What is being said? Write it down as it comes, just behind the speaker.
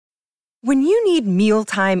When you need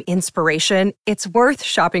mealtime inspiration, it's worth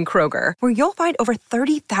shopping Kroger, where you'll find over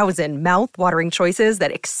 30,000 mouth-watering choices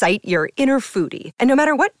that excite your inner foodie. And no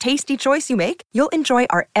matter what tasty choice you make, you'll enjoy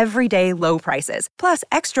our everyday low prices, plus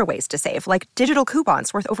extra ways to save, like digital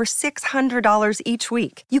coupons worth over $600 each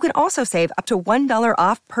week. You can also save up to $1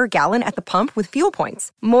 off per gallon at the pump with fuel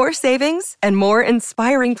points. More savings and more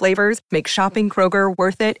inspiring flavors make shopping Kroger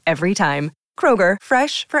worth it every time. Kroger,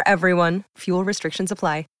 fresh for everyone. Fuel restrictions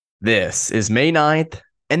apply. This is May 9th,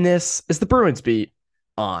 and this is the Bruins Beat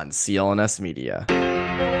on CLNS Media.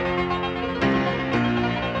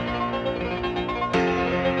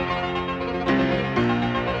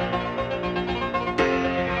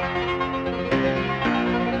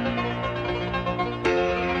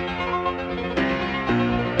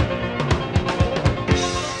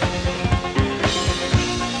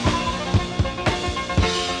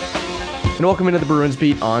 And welcome into the Bruins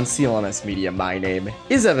Beat on CLNS Media. My name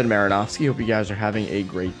is Evan Marinofsky. Hope you guys are having a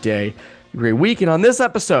great day, a great week. And on this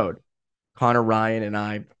episode, Conor, Ryan, and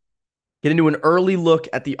I get into an early look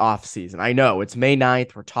at the offseason. I know it's May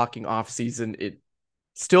 9th. We're talking offseason. It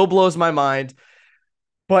still blows my mind,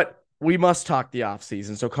 but we must talk the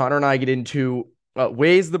offseason. So Conor and I get into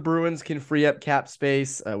ways the Bruins can free up cap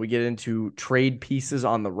space. We get into trade pieces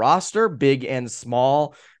on the roster, big and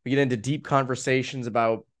small. We get into deep conversations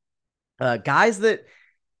about guys that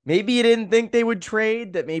maybe you didn't think they would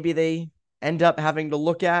trade, that maybe they end up having to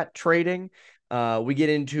look at trading. We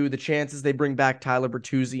get into the chances they bring back Tyler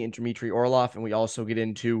Bertuzzi and Dmitry Orlov, and we also get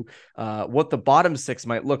into what the bottom six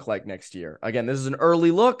might look like next year. Again, this is an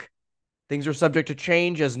early look. Things are subject to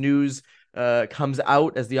change as news comes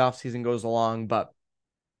out as the offseason goes along, but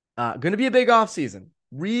going to be a big offseason.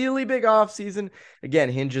 Really big offseason.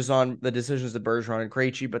 Again, hinges on the decisions of Bergeron and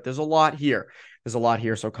Krejci, but there's a lot here.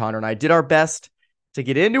 So Conor and I did our best to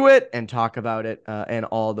get into it and talk about it and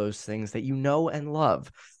all those things that you know and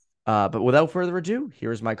love. But without further ado,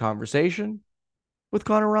 here's my conversation with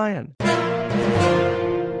Conor Ryan.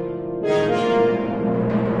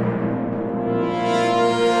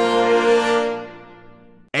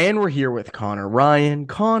 And we're here with Conor Ryan.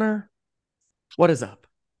 Conor, what is up?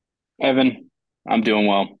 Evan, I'm doing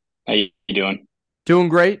well. How you doing? Doing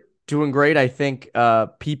great. I think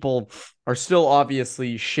people are still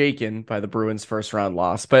obviously shaken by the Bruins' first round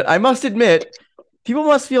loss, but I must admit, people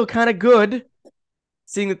must feel kind of good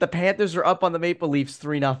seeing that the Panthers are up on the Maple Leafs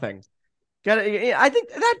 3-0. I think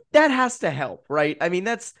that has to help, right? I mean,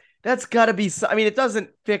 that's got to be. I mean, it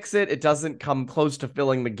doesn't fix it. It doesn't come close to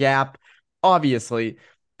filling the gap, obviously,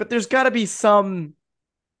 but there's got to be something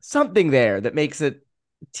there that makes it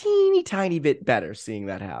a teeny tiny bit better seeing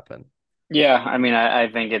that happen. Yeah, I mean, I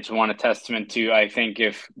think it's a testament to, I think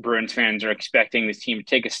if Bruins fans are expecting this team to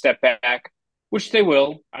take a step back, which they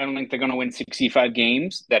will, I don't think they're going to win 65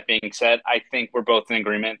 games. That being said, I think we're both in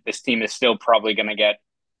agreement. This team is still probably going to get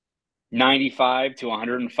 95 to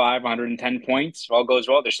 105, 110 points. If all goes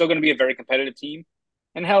well, they're still going to be a very competitive team.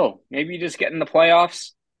 And hell, maybe you just get in the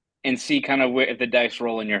playoffs and see kind of if the dice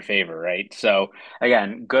roll in your favor, right? So,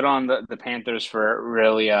 again, good on the Panthers for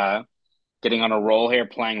really getting on a roll here,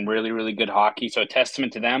 playing really, really good hockey. So a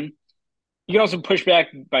testament to them. You can also push back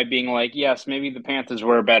by being like, yes, maybe the Panthers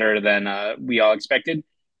were better than we all expected.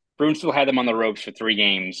 Bruins still had them on the ropes for 3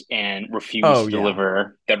 games and refused to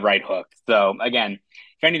deliver that right hook. So, again,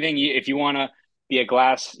 if anything, if you want to be a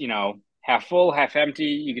glass, half full, half empty,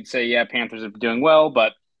 you could say, yeah, Panthers are doing well.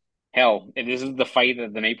 But, hell, if this is the fight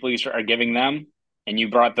that the Maple Leafs are giving them and you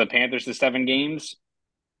brought the Panthers to 7 games,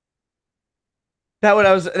 that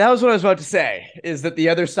was what I was about to say, is that the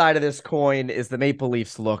other side of this coin is the Maple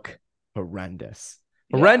Leafs look horrendous.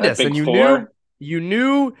 Horrendous. And you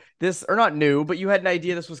knew this, or not knew, but you had an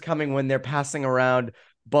idea this was coming when they're passing around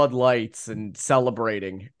Bud Lights and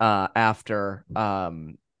celebrating after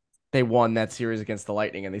they won that series against the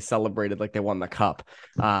Lightning, and they celebrated like they won the cup.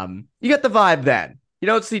 You get the vibe then. You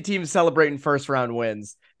don't see teams celebrating first round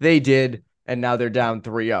wins. They did, and now they're down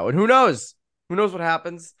 3-0. And who knows? Who knows what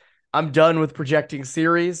happens? I'm done with projecting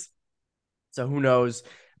series, so who knows?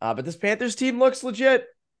 But this Panthers team looks legit.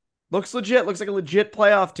 Looks like a legit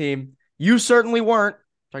playoff team. You certainly weren't.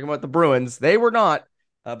 Talking about the Bruins. They were not.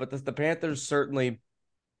 But the Panthers certainly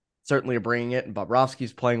are bringing it. And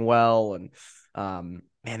Bobrovsky's playing well. And,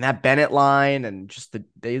 man, that Bennett line and just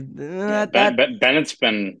Bennett's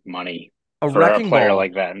been money for a player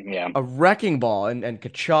like that. Yeah. A wrecking ball. And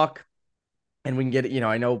Tkachuk. And we can get,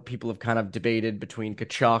 I know people have kind of debated between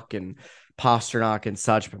Tkachuk and Pasternak and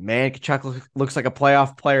such, but man, Tkachuk looks like a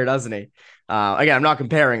playoff player, doesn't he? Again, I'm not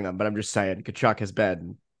comparing them, but I'm just saying Tkachuk has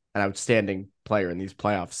been an outstanding player in these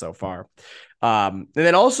playoffs so far. And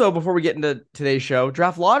then also before we get into today's show,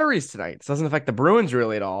 draft lotteries tonight. This doesn't affect the Bruins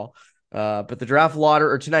really at all. But the draft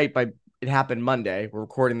lottery or tonight it happened Monday. We're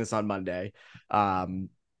recording this on Monday. Do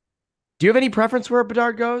you have any preference where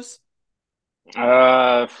Bedard goes?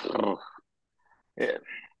 Uh, yeah.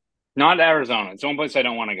 Not Arizona. It's one place I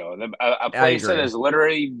don't want to go. A I place that agree. is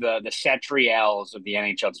literally the Satrials of the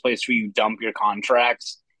NHL. It's a place where you dump your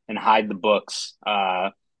contracts and hide the books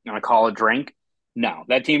and call a drink. No,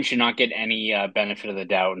 that team should not get any benefit of the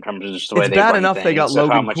doubt in terms of just the way It's they bad run enough they got things, of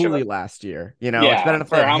how Logan much of a Cooley last year. It's bad yeah enough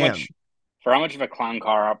they have him. for how much of a clown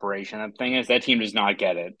car operation that thing is. That team does not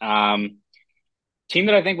get it. Team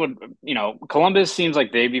that I think would, Columbus seems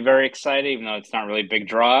like they'd be very excited, even though it's not really a big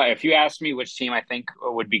draw. If you ask me which team I think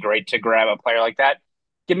would be great to grab a player like that,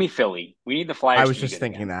 give me Philly. We need the I Flyers was to be just good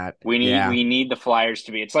thinking again. that. We need Yeah. we need the Flyers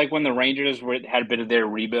to be. It's like when the Rangers had a bit of their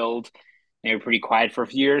rebuild. They were pretty quiet for a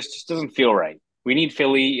few years. Just doesn't feel right. We need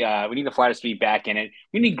Philly. We need the Flyers to be back in it.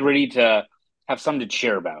 We need Gritty to have something to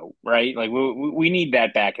cheer about, right? Like we need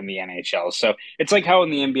that back in the NHL. So it's like how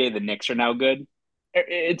in the NBA the Knicks are now good.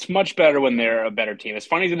 It's much better when they're a better team. As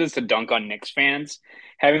funny as it is to dunk on Knicks fans,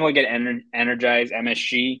 having like an energized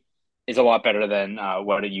MSG is a lot better than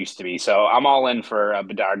what it used to be. So I'm all in for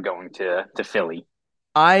Bedard going to Philly.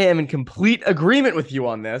 I am in complete agreement with you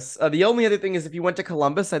on this. The only other thing is if you went to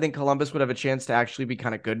Columbus, I think Columbus would have a chance to actually be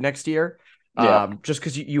kind of good next year. Yeah. Just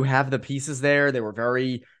because you have the pieces there. They were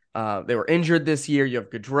injured this year. You have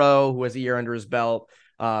Gaudreau, who has a year under his belt.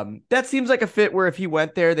 That seems like a fit where if he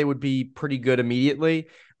went there, they would be pretty good immediately.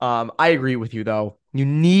 I agree with you though. You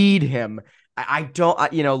need him. I don't,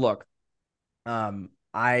 look,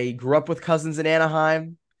 I grew up with cousins in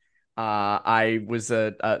Anaheim. I was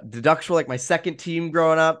the Ducks were like my second team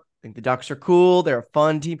growing up. I think the Ducks are cool. They're a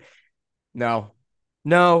fun team. No,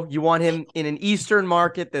 no, you want him in an Eastern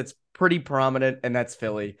market that's pretty prominent, and that's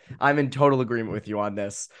Philly. I'm in total agreement with you on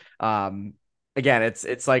this. Again,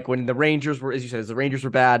 it's like when the Rangers were, as you said, as the Rangers were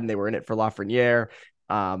bad and they were in it for Lafreniere.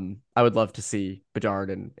 I would love to see Bedard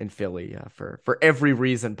in Philly for every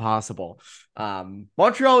reason possible.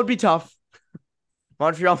 Montreal would be tough.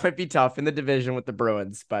 Montreal might be tough in the division with the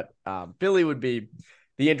Bruins, but Philly would be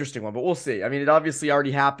the interesting one. But we'll see. I mean, it obviously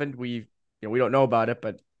already happened. We don't know about it,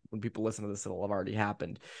 but when people listen to this, it'll have already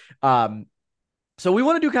happened. So we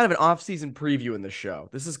want to do kind of an off-season preview in the show.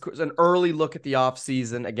 This is an early look at the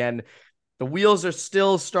off-season. Again, the wheels are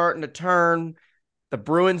still starting to turn. The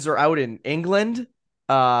Bruins are out in England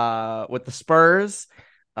with the Spurs,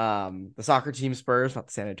 the soccer team Spurs, not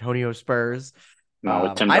the San Antonio Spurs. No,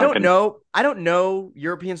 with Tim I don't Duncan. know. I don't know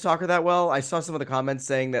European soccer that well. I saw some of the comments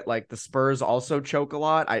saying that like the Spurs also choke a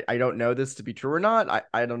lot. I don't know this to be true or not.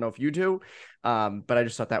 I don't know if you do. But I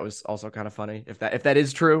just thought that was also kind of funny. If that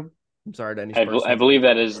is true, I'm sorry to any Spurs I fans. believe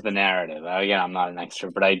that is the narrative. Again, I'm not an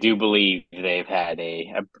expert, but I do believe they've had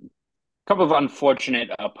a couple of unfortunate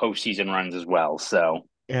postseason runs as well. So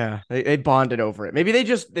Yeah, they bonded over it. Maybe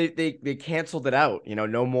they canceled it out.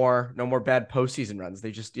 No more bad postseason runs.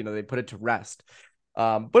 They just they put it to rest.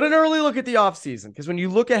 But an early look at the offseason, because when you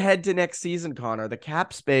look ahead to next season, Connor, the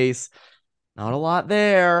cap space, not a lot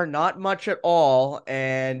there, not much at all.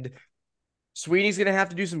 And Sweeney's going to have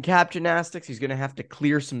to do some cap gymnastics. He's going to have to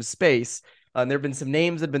clear some space. There have been some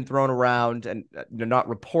names that have been thrown around and not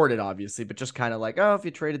reported, obviously, but just kind of like, oh, if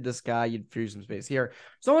you traded this guy, you'd free some space here.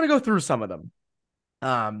 So I want to go through some of them.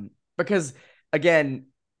 Because again,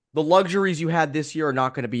 the luxuries you had this year are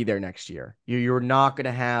not going to be there next year. You're not going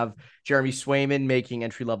to have Jeremy Swayman making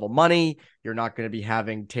entry level money. You're not going to be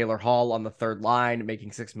having Taylor Hall on the third line making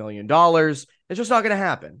 $6 million. It's just not going to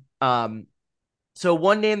happen. So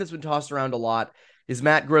one name that's been tossed around a lot is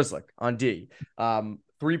Matt Grzelcyk on D.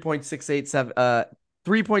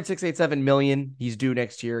 3.687 million he's due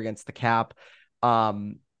next year against the cap.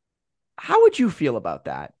 How would you feel about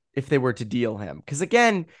that if they were to deal him? Because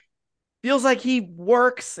again, feels like he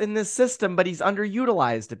works in this system, but he's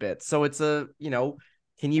underutilized a bit. So it's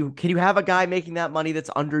can you have a guy making that money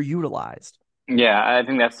that's underutilized? yeah, I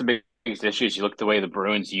think that's the biggest issue. Is you look at the way the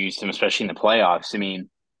Bruins used him, especially in the playoffs. I mean,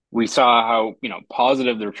 we saw how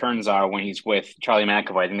positive the returns are when he's with Charlie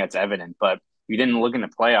McAvoy. I think that's evident. But you didn't look in the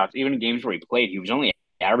playoffs, even in games where he played, he was only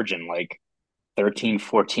averaging like 13,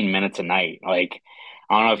 14 minutes a night. Like,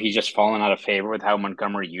 I don't know if he's just fallen out of favor with how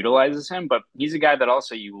Montgomery utilizes him, but he's a guy that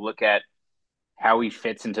also you look at how he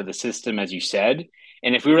fits into the system, as you said.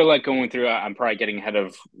 And if we were like going through, I'm probably getting ahead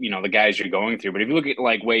of the guys you're going through. But if you look at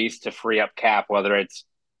like ways to free up cap, whether it's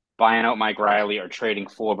buying out Mike Riley or trading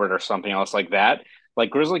forward or something else like that, like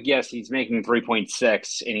Grizzly, yes, he's making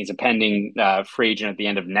 3.6 and he's a pending free agent at the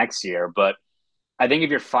end of next year. But I think if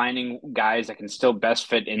you're finding guys that can still best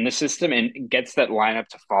fit in the system and gets that lineup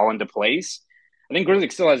to fall into place, I think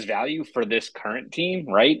Grizzlies still has value for this current team,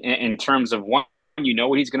 right? In terms of one, you know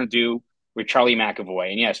what he's going to do with Charlie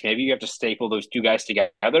McAvoy. And yes, maybe you have to staple those two guys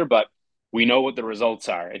together, but we know what the results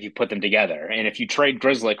are if you put them together. And if you trade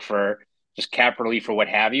Grizzly for just cap relief or what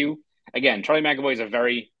have you, again, Charlie McAvoy is a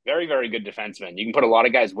very, very, very good defenseman. You can put a lot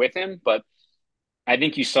of guys with him, but I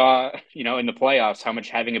think you saw, in the playoffs how much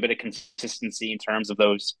having a bit of consistency in terms of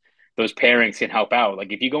those pairings can help out.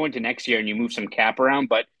 Like if you go into next year and you move some cap around,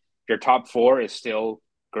 but your top four is still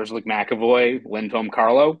Grzelcyk, McAvoy, Lindholm,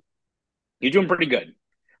 Carlo, you're doing pretty good.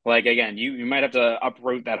 Like again, you might have to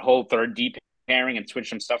uproot that whole third deep pairing and switch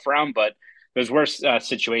some stuff around, but there's worse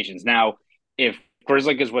situations. Now, if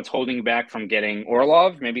Grzelcyk is what's holding you back from getting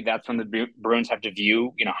Orlov, maybe that's when the Bruins have to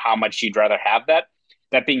view, how much you'd rather have that.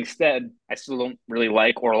 That being said, I still don't really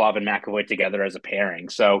like Orlov and McAvoy together as a pairing.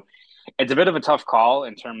 So it's a bit of a tough call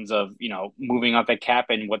in terms of, moving up that cap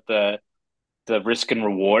and what the risk and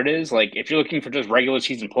reward is. Like if you're looking for just regular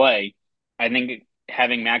season play, I think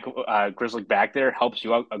having Grzelcyk back there helps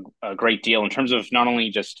you out a great deal in terms of not only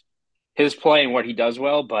just his play and what he does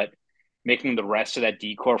well, but making the rest of that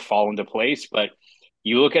decor fall into place. But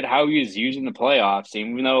you look at how he was used in the playoffs,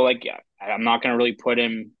 even though like I'm not going to really put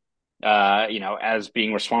him, as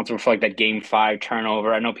being responsible for like that game 5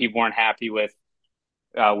 turnover. I know people weren't happy with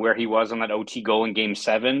where he was on that OT goal in game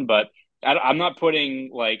 7, but I'm not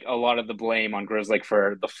putting like a lot of the blame on Grzelcyk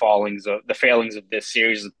for the failings of this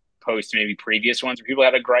series as opposed to maybe previous ones where people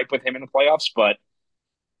had a gripe with him in the playoffs. But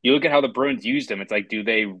you look at how the Bruins used him, it's like, do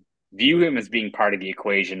they view him as being part of the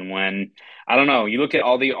equation when I don't know, you look at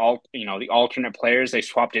all the alternate players they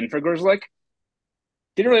swapped in for Grzelcyk,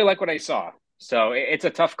 didn't really like what I saw. So it's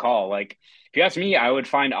a tough call. Like if you ask me, I would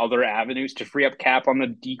find other avenues to free up cap on the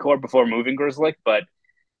decor before moving Grzelcyk, but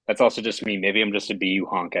that's also just me. Maybe I'm just a BU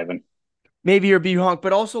honk, Evan. Maybe you're B honk,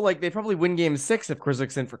 but also like they probably win game 6 if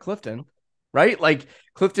Grzelcyk's in for Clifton, right? Like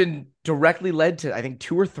Clifton directly led to I think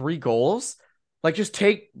 2 or 3 goals. Like just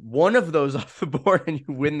take one of those off the board and you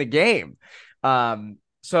win the game.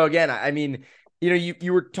 So again, I mean,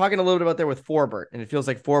 you were talking a little bit about there with Forbert, and it feels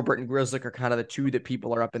like Forbert and Grzelcyk are kind of the two that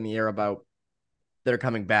people are up in the air about that are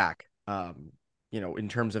coming back. In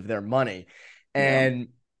terms of their money, and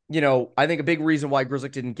I think a big reason why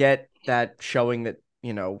Grzelcyk didn't get that showing that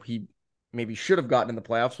he maybe should have gotten in the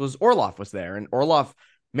playoffs was Orlov was there, and Orlov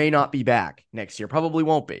may not be back next year. Probably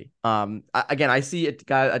won't be. Again, I see a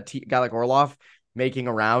guy like Orlov making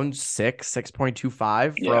around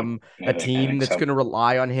 6.25 from a team that's going to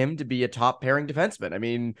rely on him to be a top pairing defenseman. I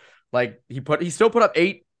mean, like he still put up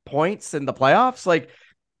 8 points in the playoffs. Like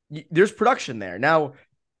there's production there. Now,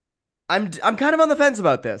 I'm kind of on the fence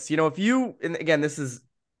about this. If you, and again, this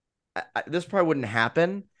probably wouldn't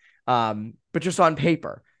happen. But just on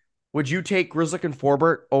paper, would you take Grzelcyk and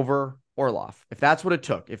Forbert over Orlov if that's what it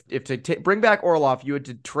took? If to bring back Orlov, you had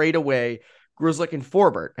to trade away Grzelcyk and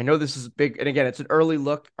Forbert. I know this is big, and again, it's an early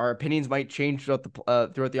look. Our opinions might change throughout the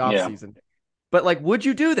offseason. But like, would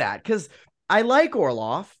you do that? Because I like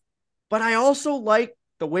Orlov, but I also like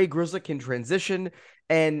the way Grzelcyk can transition,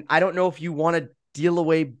 and I don't know if you want to deal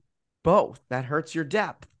away both. That hurts your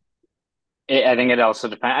depth. I think it also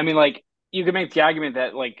depends. I mean, like you could make the argument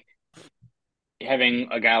that like having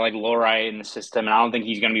a guy like Lohrei in the system, and I don't think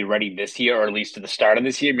he's going to be ready this year, or at least to the start of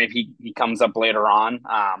this year. Maybe he comes up later on.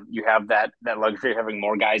 You have that luxury of having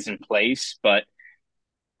more guys in place, but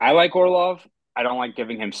I like Orlov. I don't like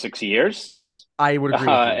giving him 6 years. I would agree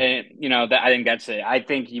with you. And that I think that's it. I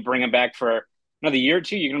think you bring him back for another year or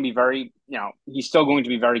two, you're going to be very, he's still going to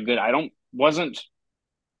be very good. Wasn't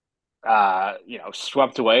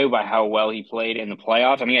swept away by how well he played in the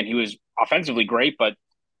playoffs. I mean, he was offensively great, but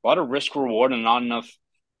a lot of risk reward and not enough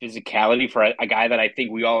physicality for a guy that I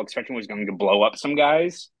think we all expected was going to blow up some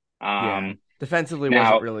guys. Defensively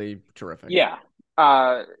wasn't really terrific. Yeah.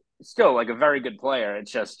 Still like a very good player.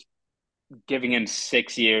 It's just giving him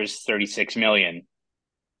 6 years, 36 million.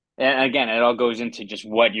 And again, it all goes into just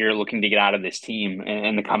what you're looking to get out of this team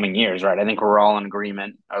in the coming years, right? I think we're all in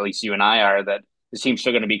agreement, or at least you and I are, that the team's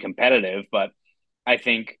still going to be competitive. But I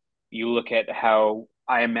think you look at how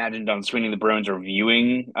I imagined Don Sweeney the Bruins are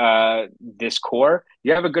viewing this core.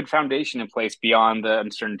 You have a good foundation in place beyond the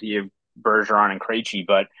uncertainty of Bergeron and Krejci,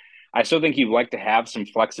 but I still think you'd like to have some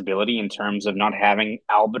flexibility in terms of not having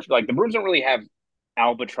like the Bruins don't really have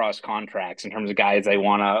albatross contracts in terms of guys they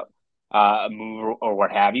want to move or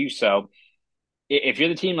what have you. So if you're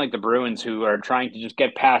the team like the Bruins who are trying to just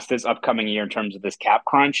get past this upcoming year in terms of this cap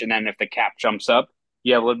crunch, and then if the cap jumps up,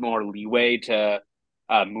 you have a little more leeway to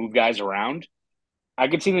move guys around. I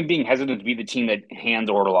could see them being hesitant to be the team that hands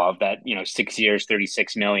Orlov that 6 years,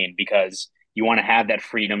 36 million, because you want to have that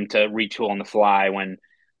freedom to retool on the fly when,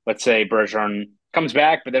 let's say, Bergeron comes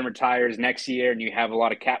back, but then retires next year, and you have a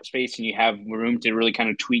lot of cap space, and you have room to really kind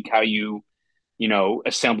of tweak how you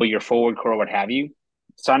assemble your forward core, what have you.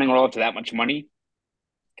 Signing Orlov to that much money,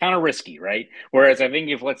 kind of risky, right? Whereas I think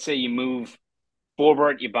if, let's say, you move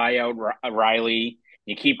forward, you buy out Riley,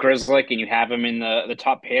 you keep Grizzlick, and you have him in the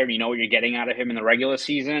top pair, and you know what you're getting out of him in the regular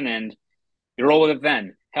season, and you roll with it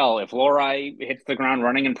then. Hell, if Lori hits the ground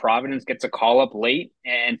running in Providence, gets a call up late,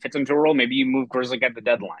 and fits into a role, maybe you move Grizzlick at the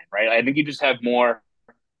deadline, right? I think you just have more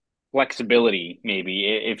flexibility, maybe,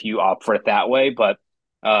 if you opt for it that way. But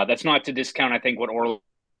that's not to discount, I think, what Orlov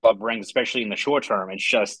brings, especially in the short term. It's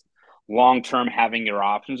just long term having your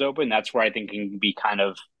options open. That's where I think it can be kind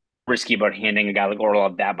of risky about handing a guy like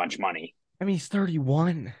Orlov that much money. I mean, he's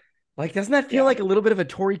 31. Like, doesn't that feel Yeah. like a little bit of a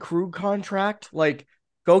Torrey Krug contract? Like,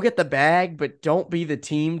 go get the bag, but don't be the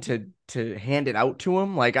team to hand it out to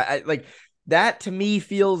him. Like, I like that to me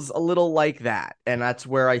feels a little like that. And that's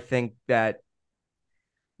where I think that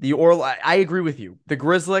I agree with you. The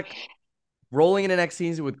Grizzlick rolling into next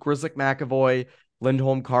season with Grizzlick, McAvoy,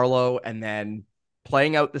 Lindholm, Carlo, and then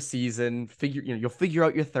playing out the season. You'll figure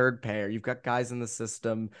out your third pair. You've got guys in the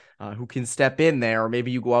system who can step in there, or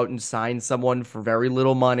maybe you go out and sign someone for very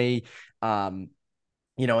little money. And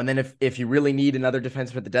then if you really need another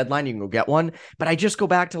defenseman at the deadline, you can go get one. But I just go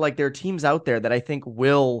back to, like, there are teams out there that I think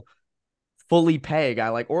will fully pay a guy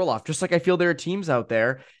like Orlov, just like I feel there are teams out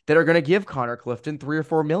there that are going to give Connor Clifton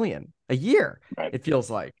 $3 or $4 million a year. Right. It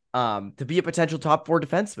feels like to be a potential top four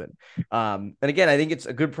defenseman. And again, I think it's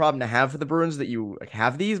a good problem to have for the Bruins that you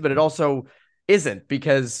have these, but it also isn't,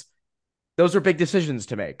 because those are big decisions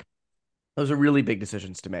to make. Those are really big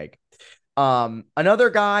decisions to make. Another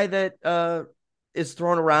guy that is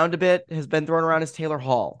thrown around a bit, has been thrown around, is Taylor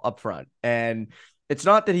Hall up front. And it's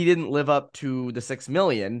not that he didn't live up to the $6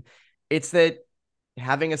 million. It's that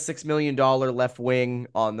having a $6 million left wing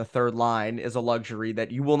on the third line is a luxury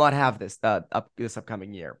that you will not have this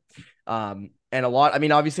upcoming year. And a lot, I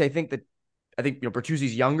mean, obviously I think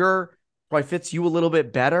Bertuzzi's younger, probably fits you a little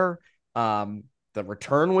bit better. The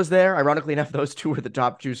return was there. Ironically enough, those two were the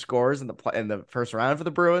top two scorers in the first round for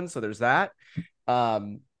the Bruins. So there's that.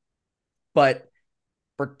 But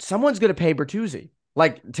someone's going to pay Bertuzzi.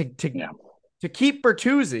 Like, to keep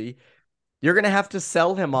Bertuzzi, you're going to have to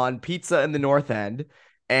sell him on pizza in the North End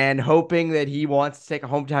and hoping that he wants to take a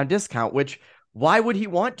hometown discount, which, why would he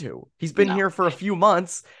want to? He's been here for a few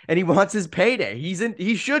months and he wants his payday.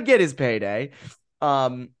 He should get his payday.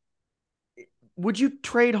 Would you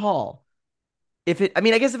trade Hall? I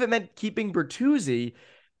guess if it meant keeping Bertuzzi,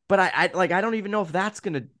 but I don't even know if that's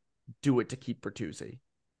going to do it to keep Bertuzzi.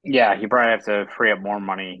 Yeah, you probably have to free up more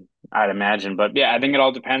money, I'd imagine. But yeah, I think it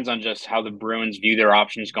all depends on just how the Bruins view their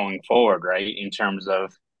options going forward, right? In terms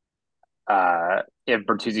of if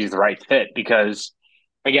Bertuzzi is the right fit. Because,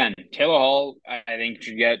 again, Taylor Hall, I think,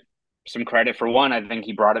 should get some credit for one. I think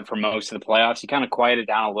he brought it for most of the playoffs. He kind of quieted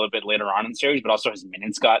down a little bit later on in the series, but also his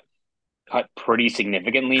minutes got cut pretty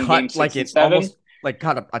significantly in game 6 and 7. Almost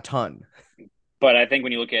cut a ton. But I think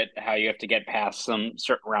when you look at how you have to get past some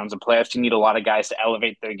certain rounds of playoffs, you need a lot of guys to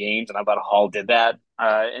elevate their games, and I thought Hall did that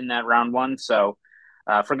in that round one. So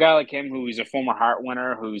for a guy like him, who's a former Hart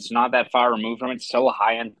winner, who's not that far removed from it, still a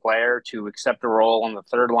high-end player, to accept a role on the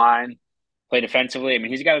third line, play defensively, I mean,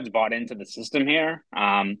 he's a guy that's bought into the system here.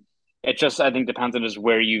 It just, I think, depends on just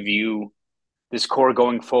where you view this core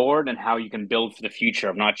going forward and how you can build for the future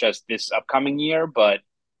of not just this upcoming year, but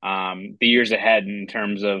the years ahead, in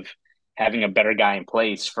terms of having a better guy in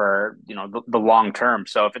place for, the long term.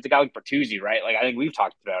 So if it's a guy like Bertuzzi, right? Like, I think we've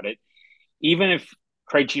talked about it. Even if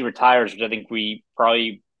Krejci retires, which I think we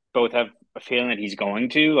probably both have a feeling that he's going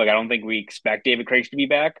to, like, I don't think we expect David Krejci to be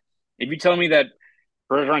back. If you tell me that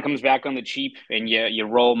Bergeron comes back on the cheap and you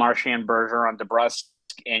roll Marchand, Bergeron, DeBrusk,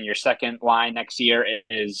 and your second line next year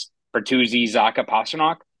is Bertuzzi, Zacha,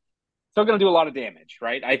 Pastrnak, still going to do a lot of damage,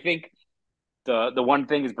 right? I think the one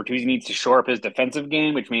thing is Bertuzzi needs to shore up his defensive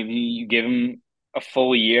game, which maybe you give him a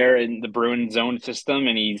full year in the Bruins zone system,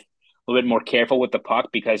 and he's a little bit more careful with the puck,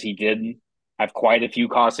 because he did have quite a few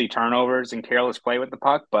costly turnovers and careless play with the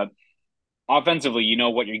puck. But offensively, you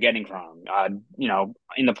know what you're getting from him.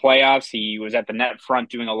 In the playoffs, he was at the net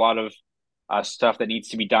front doing a lot of stuff that needs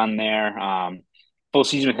to be done there. Full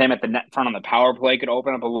season with him at the net front on the power play could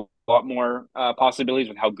open up a lot more possibilities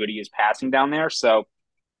with how good he is passing down there. So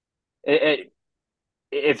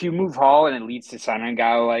if you move Hall and it leads to signing a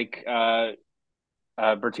guy like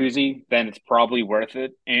Bertuzzi, then it's probably worth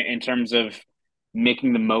it in terms of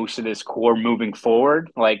making the most of this core moving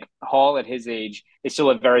forward. Like, Hall at his age is still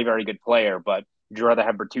a very, very good player, but would you rather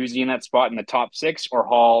have Bertuzzi in that spot in the top 6, or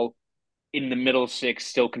Hall in the middle six,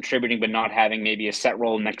 still contributing, but not having maybe a set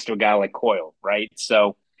role next to a guy like Coyle, right?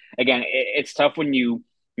 So again, it's tough when you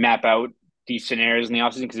map out these scenarios in the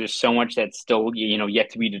offseason because there's so much that's still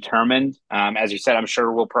yet to be determined. As you said, I'm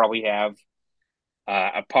sure we'll probably have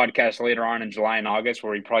a podcast later on in July and August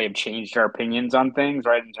where we probably have changed our opinions on things,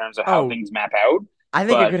 right, in terms of how Oh, things map out. I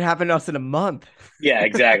think it But could happen to us in a month. yeah,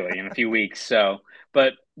 exactly, in a few weeks. So,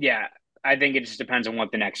 but yeah, I think it just depends on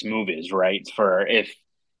what the next move is, right? For if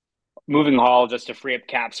moving Hall just to free up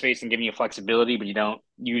cap space and giving you flexibility, but you don't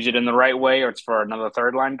use it in the right way, or it's for another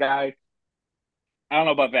third line guy. I don't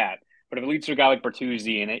know about that. But if it leads to a guy like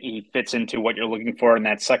Bertuzzi and he fits into what you're looking for in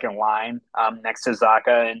that second line next to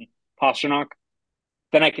Zaka and Pasternak,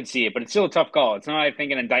 then I can see it. But it's still a tough call. It's not, I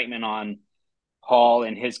think, an indictment on Hall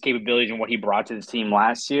and his capabilities and what he brought to this team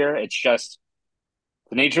last year. It's just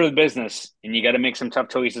the nature of the business, and you got to make some tough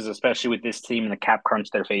choices, especially with this team and the cap crunch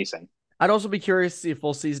they're facing. I'd also be curious to see a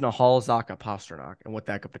full season of Hall, Zaka, Pasternak and what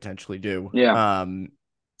that could potentially do. Yeah.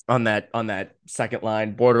 On that second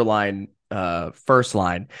line, borderline, first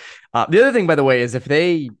line. The other thing, by the way, is if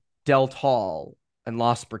they dealt Hall and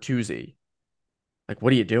lost Bertuzzi, like,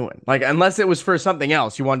 what are you doing? Like, unless it was for something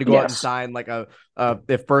else, you wanted to go out and sign like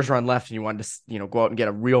if Bergeron left and you wanted to, go out and get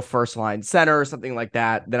a real first line center or something like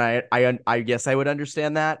that, then I guess I would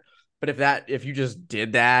understand that. But if you just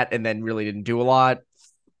did that and then really didn't do a lot,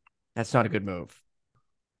 that's not a good move.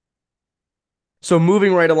 So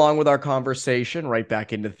moving right along with our conversation, right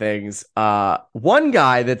back into things. One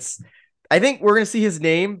guy I think we're going to see his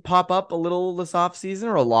name pop up a little this offseason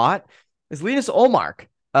or a lot is Linus Ullmark.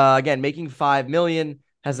 Again, making $5 million,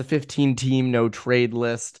 has a 15-team no trade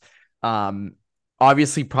list.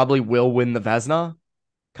 Obviously probably will win the Vezina,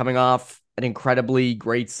 coming off an incredibly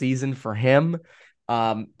great season for him.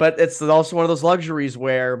 But it's also one of those luxuries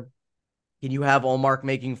where can you have Ullmark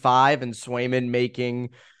making 5 and Swayman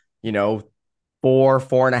making,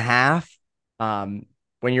 4.5?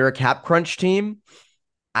 When you're a cap crunch team,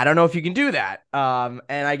 I don't know if you can do that. And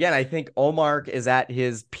again, I think Ullmark is at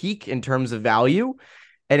his peak in terms of value.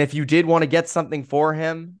 And if you did want to get something for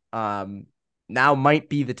him, now might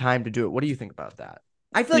be the time to do it. What do you think about that?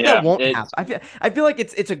 I feel like that won't happen. I feel like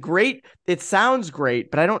it sounds great,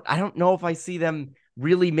 but I don't know if I see them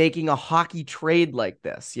really making a hockey trade like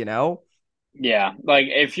this, Yeah, like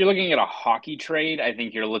if you're looking at a hockey trade, I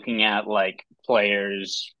think you're looking at like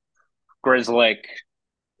players, Grizzlick,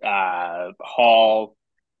 Hall,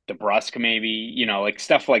 DeBrusk, maybe, like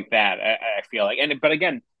stuff like that. I feel like, but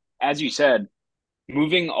again, as you said,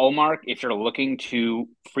 moving Olmark, if you're looking to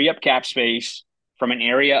free up cap space from an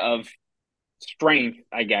area of strength,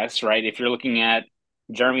 I guess, right? If you're looking at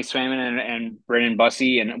Jeremy Swayman and Brendan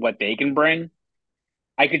Bussey and what they can bring,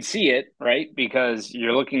 I could see it, right? Because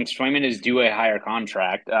you're looking, Swayman is due a higher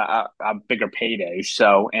contract, a bigger payday.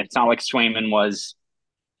 So, and it's not like Swayman was,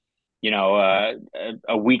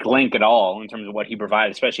 a weak link at all in terms of what he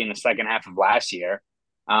provided, especially in the second half of last year.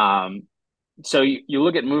 So you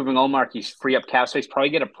look at moving Olmark, you free up cap space, probably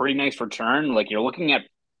get a pretty nice return. Like you're looking at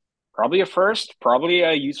probably a first, probably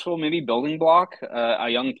a useful maybe building block, a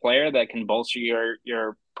young player that can bolster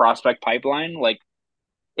your prospect pipeline. Like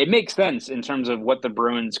it makes sense in terms of what the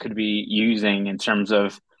Bruins could be using in terms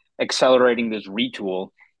of accelerating this retool.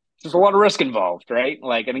 There's a lot of risk involved, right?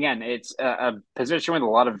 Like, and again, it's a position with a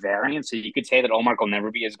lot of variance. So you could say that Olmark will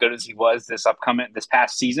never be as good as he was this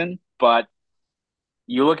past season, but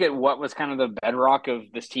you look at what was kind of the bedrock of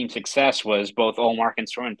this team's success was both Olmark and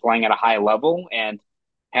Swayman playing at a high level, and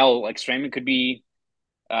hell, like Swayman could be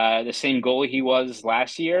the same goalie he was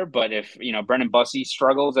last year. But if Brendan Bussey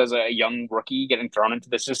struggles as a young rookie getting thrown into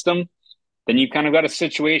the system, then you've kind of got a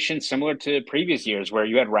situation similar to previous years where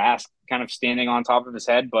you had Rask kind of standing on top of his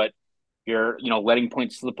head, but you're letting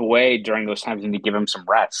points slip away during those times and to give him some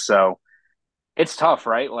rest. So it's tough,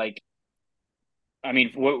 right? Like, I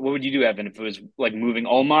mean, what would you do, Evan, if it was like moving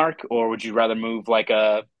Olmark, or would you rather move like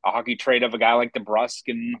a hockey trade of a guy like DeBrusk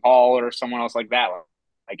and Hall or someone else like that?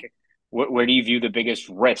 Like, where do you view the biggest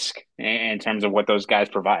risk in terms of what those guys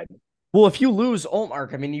provide? Well, if you lose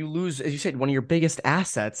Ullmark, I mean, you lose, as you said, one of your biggest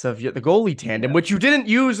assets of the goalie tandem, which you didn't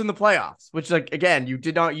use in the playoffs, which, like, again, you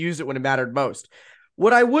did not use it when it mattered most.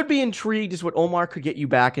 What I would be intrigued is what Ullmark could get you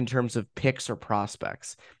back in terms of picks or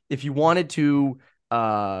prospects. If you wanted to,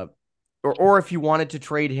 or if you wanted to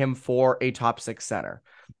trade him for a top 6 center.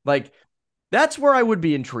 Like, that's where I would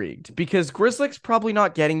be intrigued because Grizzlick's probably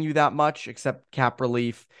not getting you that much except cap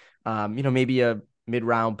relief, maybe a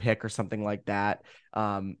mid-round pick or something like that.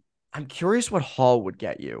 I'm curious what Hall would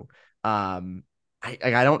get you.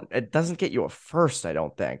 It doesn't get you a first, I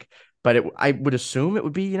don't think, but I would assume it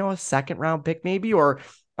would be, a second round pick maybe, or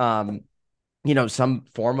some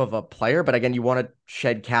form of a player. But again, you want to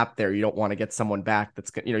shed cap there. You don't want to get someone back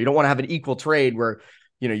that's, you don't want to have an equal trade where,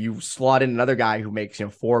 you slot in another guy who makes,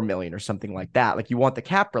 4 million or something like that. Like you want the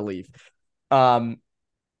cap relief.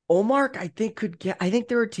 Omar, I think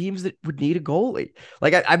there are teams that would need a goalie.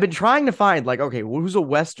 Like I've been trying to find like, okay, who's a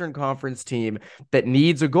Western Conference team that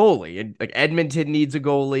needs a goalie? And like Edmonton needs a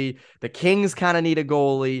goalie. The Kings kind of need a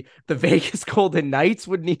goalie. The Vegas Golden Knights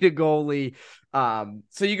would need a goalie.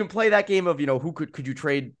 So you can play that game of, who could you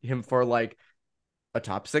trade him for, like a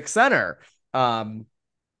top six center? Could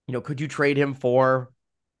you trade him for,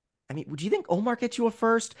 would you think Omar gets you a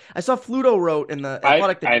first? I saw Fluto wrote in the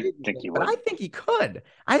Athletic that I didn't, think you but would. I think he could.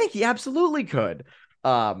 I think he absolutely could.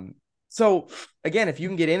 So again, if you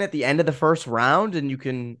can get in at the end of the first round and you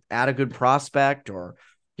can add a good prospect or,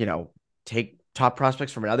 take top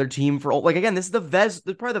prospects from another team for, like, again, this is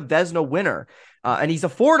probably the Vezina winner. And he's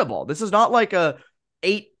affordable. This is not like a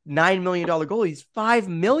 $8-9 million goal. He's $5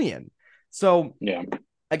 million. So yeah,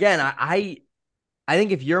 again, I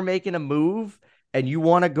think if you're making a move and you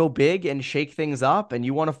want to go big and shake things up and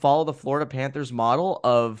you want to follow the Florida Panthers model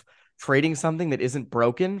of trading something that isn't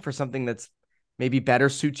broken for something that's maybe better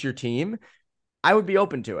suits your team, I would be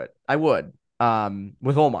open to it. I would,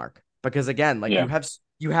 with Olmark, because again, like yeah.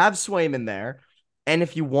 you have Swayman there. And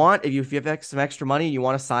if you have some extra money and you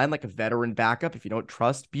want to sign like a veteran backup, if you don't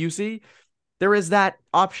trust Busey, there is that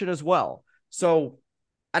option as well. So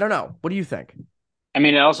I don't know. What do you think?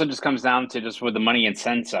 It also just comes down to just what the money and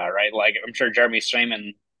cents are, right? Like, I'm sure Jeremy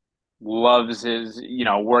Swayman loves his,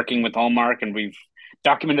 working with Hallmark, and we've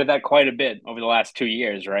documented that quite a bit over the last 2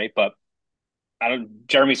 years, right? But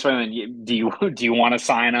Jeremy Swayman, do you want to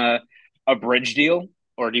sign a bridge deal,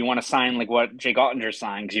 or do you want to sign like what Jake Ottinger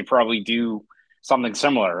signed? Because you probably do something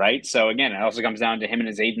similar, right? So again, it also comes down to him and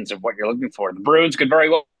his agents of what you're looking for. The Bruins could very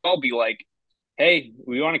well be like, hey,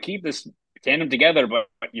 we want to keep this tandem together, but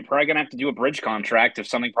you're probably going to have to do a bridge contract of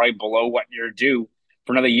something probably below what you're due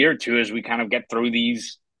for another year or two as we kind of get through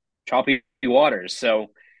these choppy waters. So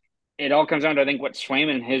it all comes down to, I think, what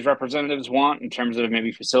Swayman and his representatives want in terms of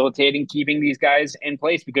maybe facilitating keeping these guys in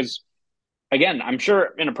place. Because, again, I'm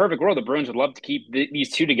sure in a perfect world, the Bruins would love to keep these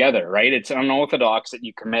two together, right? It's unorthodox that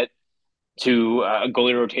you commit to a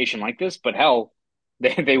goalie rotation like this, but hell,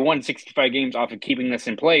 they won 65 games off of keeping this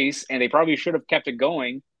in place, and they probably should have kept it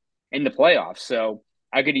going in the playoffs. So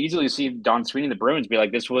I could easily see Don Sweeney and the Bruins be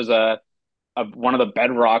like, this was one of the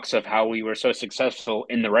bedrocks of how we were so successful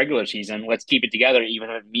in the regular season. Let's keep it together, even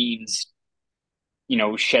if it means,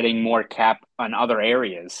 shedding more cap on other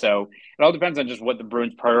areas. So it all depends on just what the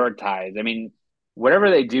Bruins prioritize. Whatever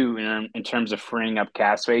they do in terms of freeing up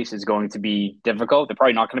cap space is going to be difficult. They're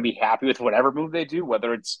probably not going to be happy with whatever move they do,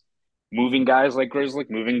 whether it's moving guys like Grizzly,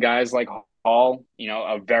 moving guys like Hall,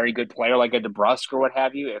 a very good player like a DeBrusque or what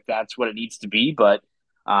have you, if that's what it needs to be. But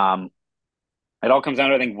it all comes down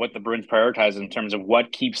to, I think, what the Bruins prioritize in terms of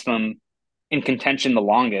what keeps them in contention the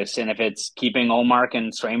longest. And if it's keeping Olmark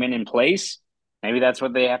and Swayman in place, maybe that's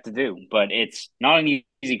what they have to do. But it's not an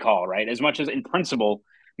easy call, right? As much as in principle,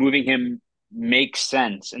 moving him makes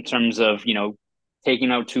sense in terms of,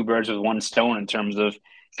 taking out two birds with one stone in terms of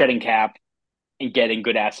shedding cap and getting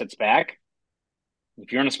good assets back.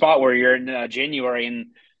 If you're in a spot where you're in January and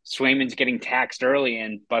Swayman's getting taxed early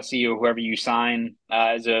and Bussy or whoever you sign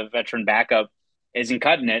as a veteran backup isn't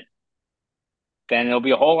cutting it, then there'll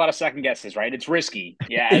be a whole lot of second guesses, right? It's risky.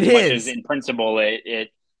 Yeah, It as much as is. in principle it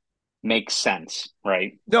makes sense,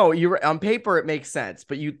 right? No, you're on paper it makes sense,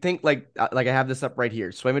 but you think like I have this up right here.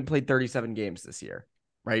 Swayman played 37 games this year,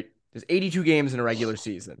 right? There's 82 games in a regular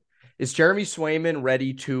season. Is Jeremy Swayman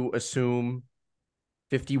ready to assume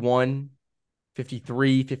 51,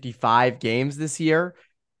 53, 55 games this year?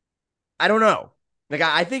 I don't know. Like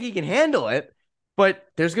I think he can handle it, but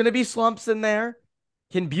there's going to be slumps in there.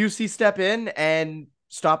 Can Busey step in and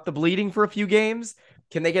stop the bleeding for a few games?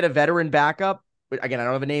 Can they get a veteran backup? Again, I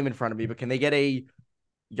don't have a name in front of me, but can they get a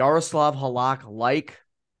Yaroslav Halak like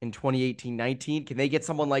in 2018-19? Can they get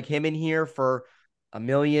someone like him in here for $1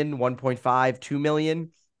 million, 1.5, 2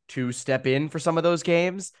 million to step in for some of those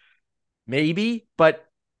games? Maybe, but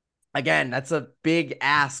again, that's a big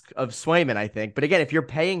ask of Swayman, I think. But again, if you're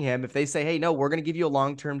paying him, if they say, hey, no, we're going to give you a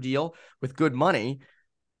long-term deal with good money,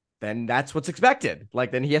 then that's what's expected.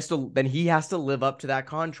 Like then he has to live up to that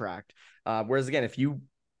contract. Whereas again, if you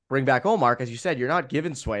bring back Olmark, as you said, you're not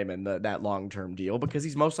giving Swayman that long-term deal because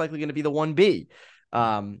he's most likely going to be the 1B,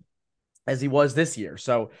 as he was this year.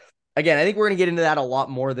 So again, I think we're going to get into that a lot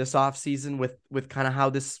more this offseason with kind of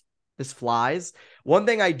how this flies. One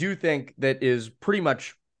thing I do think that is pretty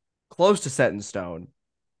much close to set in stone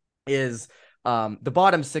is the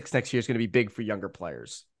bottom six next year is going to be big for younger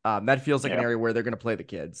players. That feels like an area where they're going to play the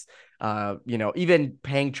kids. Even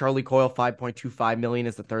paying Charlie Coyle $5.25 million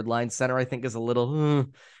as the third line center, I think is a little,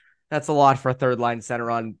 that's a lot for a third line center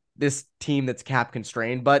on this team that's cap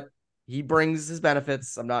constrained, but he brings his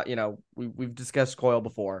benefits. I'm not, we've discussed Coyle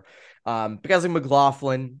before. Because of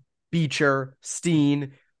McLaughlin, Beecher,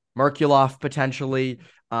 Steen, Merkulov potentially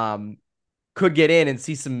could get in and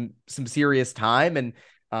see some serious time. And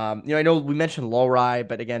I know we mentioned Lowry,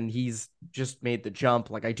 but again, he's just made the jump.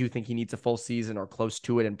 Like, I do think he needs a full season or close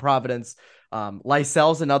to it in Providence.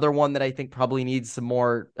 Lysel's another one that I think probably needs some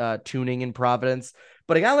more tuning in Providence.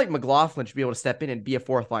 But a guy like McLaughlin should be able to step in and be a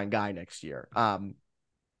fourth line guy next year.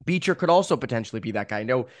 Beecher could also potentially be that guy. I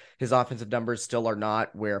know his offensive numbers still are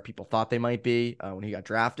not where people thought they might be when he got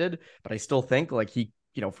drafted, but I still think like he,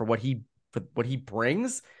 for what he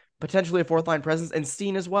brings, potentially a fourth line presence, and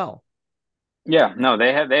Steen as well. Yeah, no,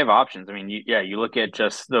 they have options. I mean, you look at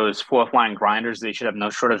just those fourth line grinders, they should have no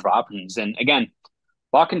shortage of options. And again,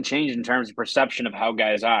 a lot can change in terms of perception of how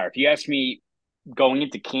guys are. If you ask me going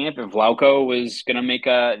into camp, if Lauko was going to make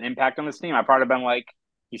an impact on this team, I'd probably been like,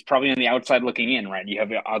 he's probably on the outside looking in, right? You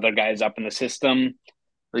have other guys up in the system.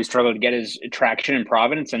 Really struggled to get his traction in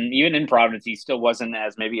Providence. And even in Providence, he still wasn't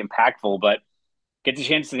as maybe impactful, but gets a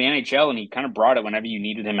chance to the NHL, and he kind of brought it whenever you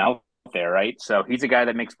needed him out there, right? So he's a guy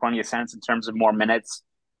that makes plenty of sense in terms of more minutes.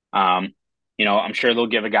 I'm sure they'll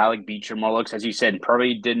give a guy like Beecher more looks, as you said,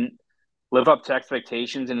 probably didn't live up to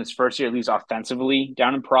expectations in his first year, at least offensively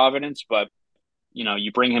down in Providence. But,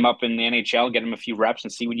 you bring him up in the NHL, get him a few reps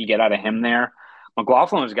and see what you get out of him there.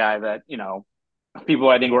 McLaughlin was a guy that, people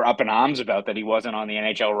I think were up in arms about that he wasn't on the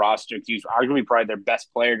NHL roster. He was arguably probably their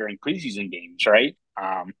best player during preseason games, right?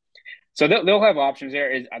 So they'll have options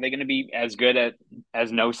there. Are they going to be as good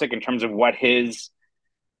as Nosek in terms of what his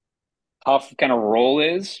tough kind of role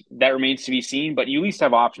is? That remains to be seen, but you at least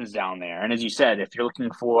have options down there. And as you said, if you're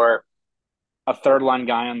looking for a third line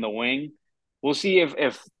guy on the wing, we'll see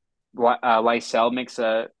if Lysell makes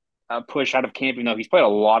a push out of camp. He's played a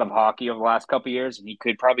lot of hockey over the last couple of years, and he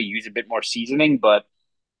could probably use a bit more seasoning. But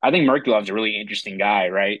I think Merkulov's a really interesting guy,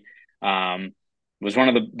 right? Was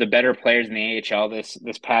one of the better players in the AHL this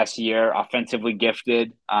past year, offensively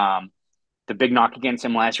gifted. The big knock against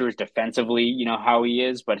him last year was defensively, how he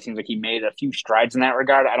is, but it seems like he made a few strides in that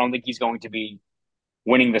regard. I don't think he's going to be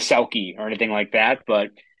winning the Selke or anything like that,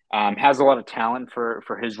 but has a lot of talent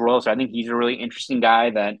for his role. So I think he's a really interesting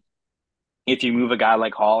guy that if you move a guy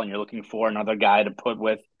like Hall and you're looking for another guy to put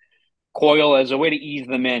with Coyle as a way to ease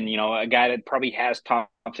them in, a guy that probably has top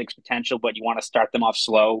six potential, but you want to start them off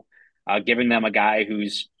slow, giving them a guy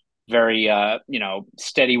who's very,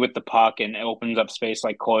 steady with the puck and opens up space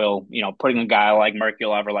like Coyle, putting a guy like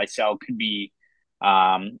Merkulov or Lysell could be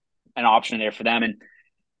an option there for them. And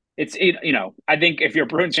I think if you're a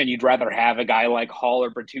Bruins fan, you'd rather have a guy like Hall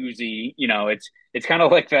or Bertuzzi. It's kind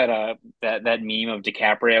of like that meme of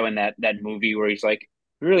DiCaprio in that movie where he's like,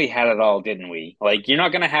 we really had it all, didn't we? Like, you're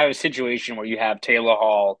not going to have a situation where you have Taylor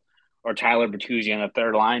Hall or Tyler Bertuzzi on the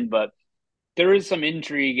third line, but there is some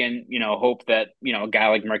intrigue and, hope that, a guy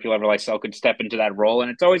like Merkulov or Lysell could step into that role.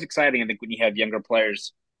 And it's always exciting, I think, when you have younger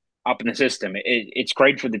players up in the system. It's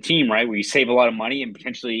great for the team, right? Where you save a lot of money and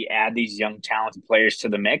potentially add these young, talented players to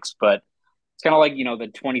the mix. But it's kind of like,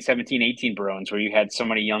 the 2017-18 Bruins, where you had so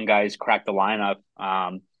many young guys crack the lineup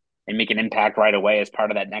and make an impact right away as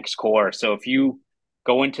part of that next core. So if you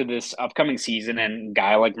go into this upcoming season and a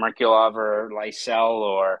guy like Merkulov or Lysell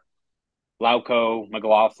or Lauko,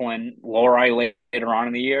 McLaughlin, Lowry later on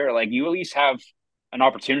in the year, like, you at least have an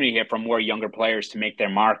opportunity here for more younger players to make their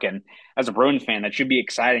mark. And as a Bruins fan, that should be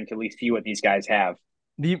exciting to at least see what these guys have.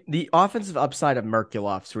 The offensive upside of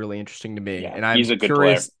Merkulov's really interesting to me. Yeah, and he's a good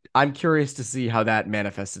player. I'm curious to see how that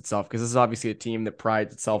manifests itself, because this is obviously a team that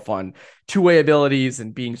prides itself on two-way abilities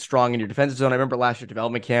and being strong in your defensive zone. I remember last year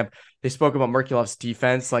development camp, they spoke about Merkulov's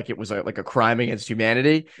defense like it was like a crime against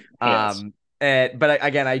humanity. Yes. But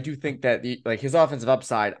again, I do think that his offensive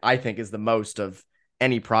upside, I think, is the most of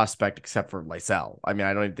any prospect except for Lysell. I mean,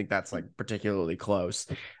 I don't even think that's like particularly close.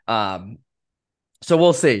 So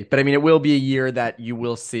we'll see. But I mean, it will be a year that you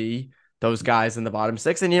will see those guys in the bottom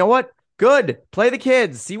six. And you know what? Good. Play the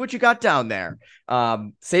kids. See what you got down there.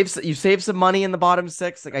 Save some money in the bottom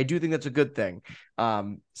six. Like, I do think that's a good thing.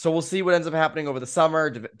 So we'll see what ends up happening over the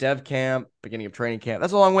summer, dev camp, beginning of training camp.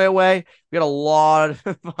 That's a long way away. We got a lot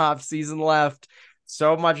of off season left.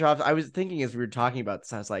 So much off. I was thinking as we were talking about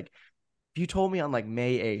this, I was like, if you told me on like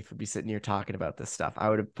May 8th, we'd be sitting here talking about this stuff, I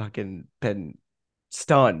would have fucking been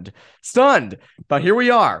stunned. But here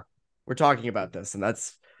we are. We're talking about this, and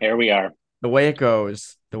here we are. The way it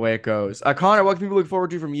goes. Connor, what can people look forward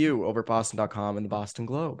to from you over at Boston.com and the Boston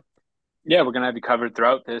Globe? Yeah, we're going to have you covered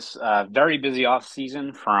throughout this very busy off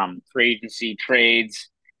season, from free agency, trades,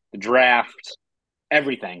 the draft,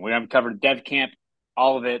 everything. We're going to cover dev camp,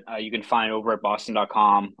 all of it. You can find over at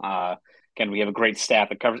boston.com. Again, we have a great staff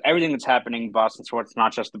that covers everything that's happening in Boston sports,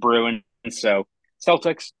 not just the Bruins. So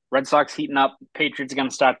Celtics, Red Sox heating up. Patriots are going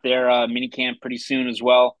to start their mini camp pretty soon as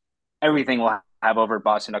well. Everything we'll have over at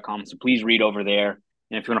boston.com. So please read over there.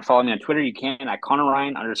 And if you want to follow me on Twitter, you can at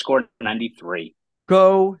Conor_Ryan_93.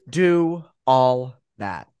 Go do all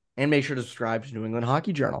that. And make sure to subscribe to New England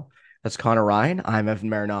Hockey Journal. That's Conor Ryan. I'm Evan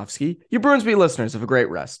Marinofsky. You Bruins Beat listeners, have a great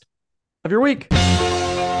rest of your week.